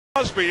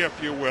Crosby, if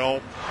you will.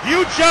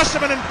 Hugh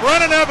Jessiman and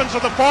Brennan Evans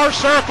in the far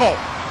circle.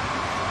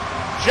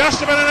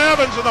 Jessiman and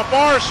Evans in the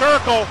far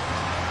circle.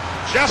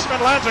 Jessiman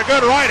lands a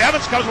good right.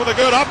 Evans comes with a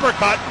good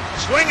uppercut.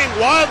 Swinging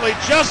wildly,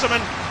 Jessiman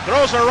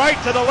throws a right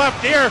to the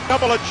left ear. A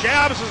couple of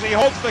jabs as he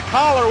holds the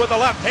collar with the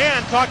left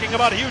hand, talking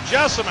about Hugh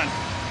Jessiman.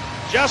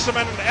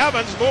 Jessiman and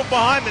Evans move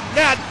behind the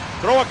net,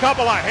 throw a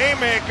couple of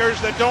haymakers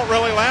that don't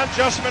really land.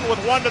 Jessiman with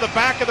one to the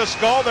back of the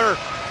skull. They're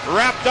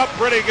wrapped up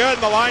pretty good,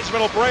 and the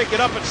linesman will break it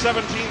up at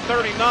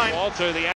 17:39.